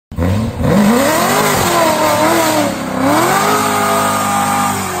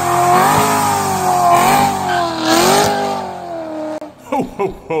ho,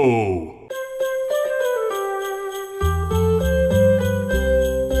 ho!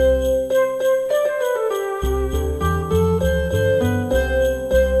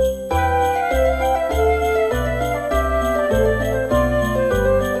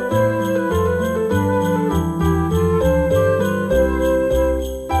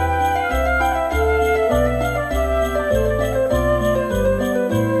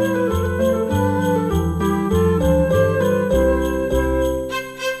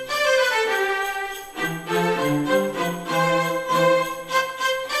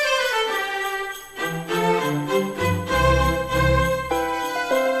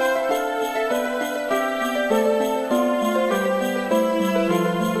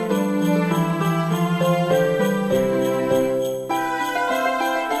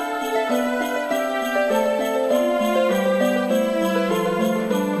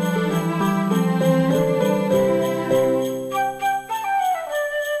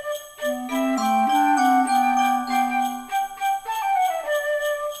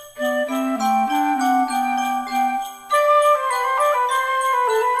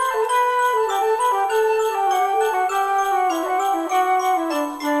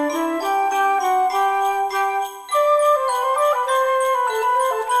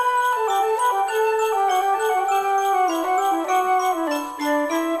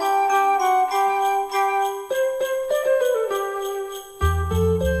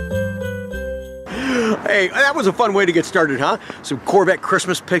 Hey, that was a fun way to get started, huh? Some Corvette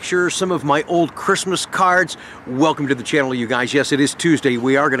Christmas pictures, some of my old Christmas cards. Welcome to the channel, you guys. Yes, it is Tuesday.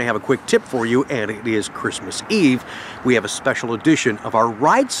 We are going to have a quick tip for you, and it is Christmas Eve. We have a special edition of our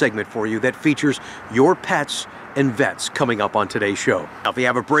ride segment for you that features your pets and vets coming up on today's show. Now, if you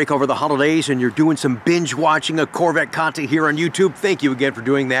have a break over the holidays and you're doing some binge watching a Corvette Conti here on YouTube, thank you again for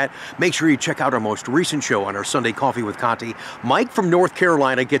doing that. Make sure you check out our most recent show on our Sunday Coffee with Conti. Mike from North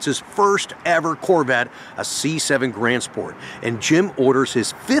Carolina gets his first ever Corvette, a C7 Grand Sport, and Jim orders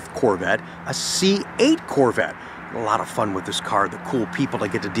his 5th Corvette, a C8 Corvette. A lot of fun with this car, the cool people I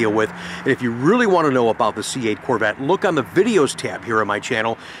get to deal with. And if you really want to know about the C8 Corvette, look on the videos tab here on my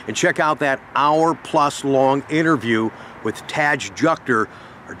channel and check out that hour-plus long interview with Taj Juchter,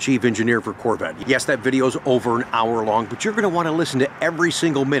 our chief engineer for Corvette. Yes, that video's over an hour long, but you're going to want to listen to every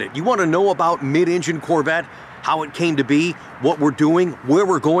single minute. You want to know about mid-engine Corvette, how it came to be, what we're doing, where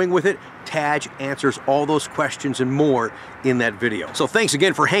we're going with it? Taj answers all those questions and more in that video. So thanks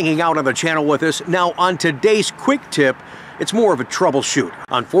again for hanging out on the channel with us. Now on today's quick tip, it's more of a troubleshoot.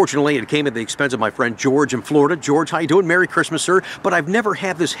 Unfortunately, it came at the expense of my friend George in Florida. George, how you doing? Merry Christmas, sir. But I've never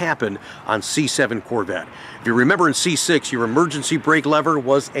had this happen on C7 Corvette. If you remember in C6, your emergency brake lever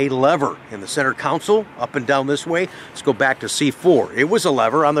was a lever in the center console, up and down this way. Let's go back to C4. It was a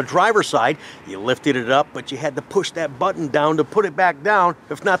lever on the driver's side. You lifted it up, but you had to push that button down to put it back down.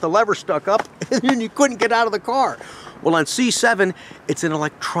 If not, the lever stuck up and you couldn't get out of the car. Well, on C7, it's an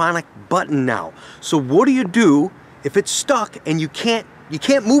electronic button now. So what do you do if it's stuck and you can't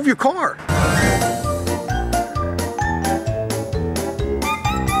move your car?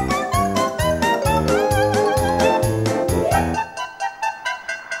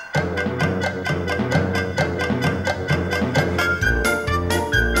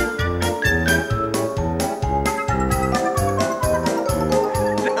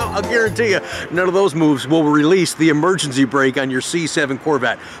 I'll guarantee you, none of those moves will release the emergency brake on your C7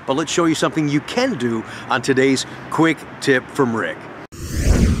 Corvette. But let's show you something you can do on today's quick tip from Rick.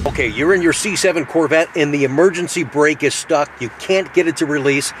 Okay, you're in your C7 Corvette and the emergency brake is stuck. You can't get it to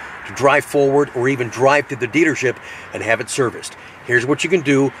release to drive forward or even drive to the dealership and have it serviced. Here's what you can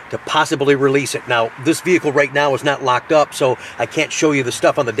do to possibly release it. Now, this vehicle right now is not locked up, so I can't show you the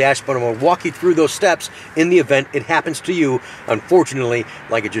stuff on the dash, but I'm going to walk you through those steps in the event it happens to you, unfortunately,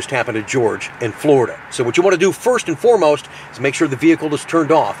 like it just happened to George in Florida. So what you want to do first and foremost is make sure the vehicle is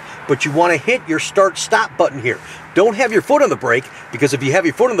turned off, but you want to hit your start-stop button here. Don't have your foot on the brake, because if you have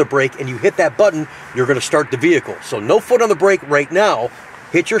your foot on the brake and you hit that button, you're going to start the vehicle. So no foot on the brake right now.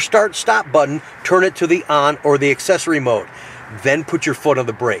 Hit your start-stop button, turn it to the on or the accessory mode. Then put your foot on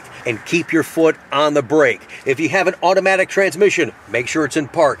the brake and keep your foot on the brake. If you have an automatic transmission, make sure it's in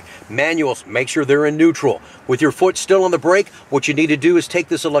park. Manuals, make sure they're in neutral. With your foot still on the brake, what you need to do is take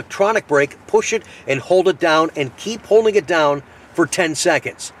this electronic brake, push it and hold it down and keep holding it down for 10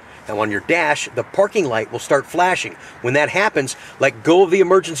 seconds. Now on your dash, the parking light will start flashing. When that happens, let go of the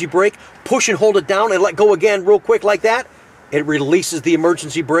emergency brake, push and hold it down and let go again real quick like that. It releases the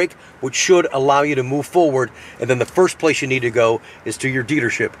emergency brake, which should allow you to move forward. And then the first place you need to go is to your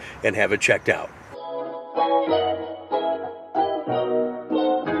dealership and have it checked out.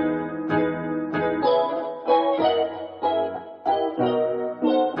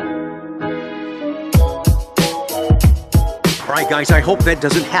 right, guys, I hope that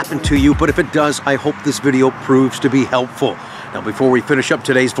doesn't happen to you, but if it does, I hope this video proves to be helpful. Now, before we finish up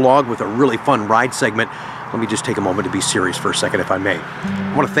today's vlog with a really fun ride segment, let me just take a moment to be serious for a second, if I may.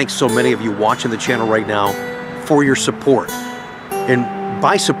 I want to thank so many of you watching the channel right now for your support. And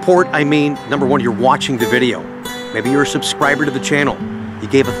by support, I mean, number one, you're watching the video. Maybe you're a subscriber to the channel. You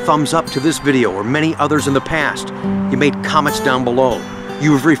gave a thumbs up to this video or many others in the past. You made comments down below.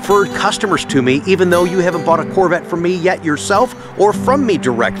 You've referred customers to me even though you haven't bought a Corvette from me yet yourself or from me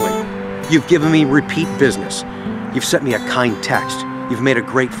directly. You've given me repeat business. You've sent me a kind text. You've made a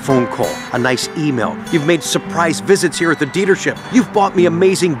great phone call, a nice email. You've made surprise visits here at the dealership. You've bought me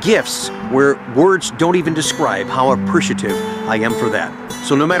amazing gifts where words don't even describe how appreciative I am for that.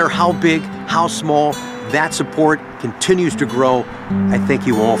 So no matter how big, how small, that support continues to grow. I thank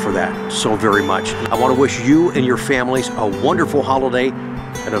you all for that so very much. I want to wish you and your families a wonderful holiday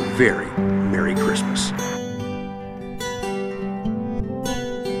and a very Merry Christmas.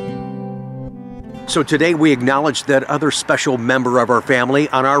 So today we acknowledge that other special member of our family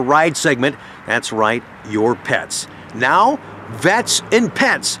on our ride segment. That's right, your pets. Now, vets and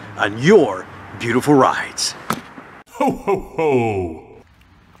pets on your beautiful rides. Ho, ho, ho!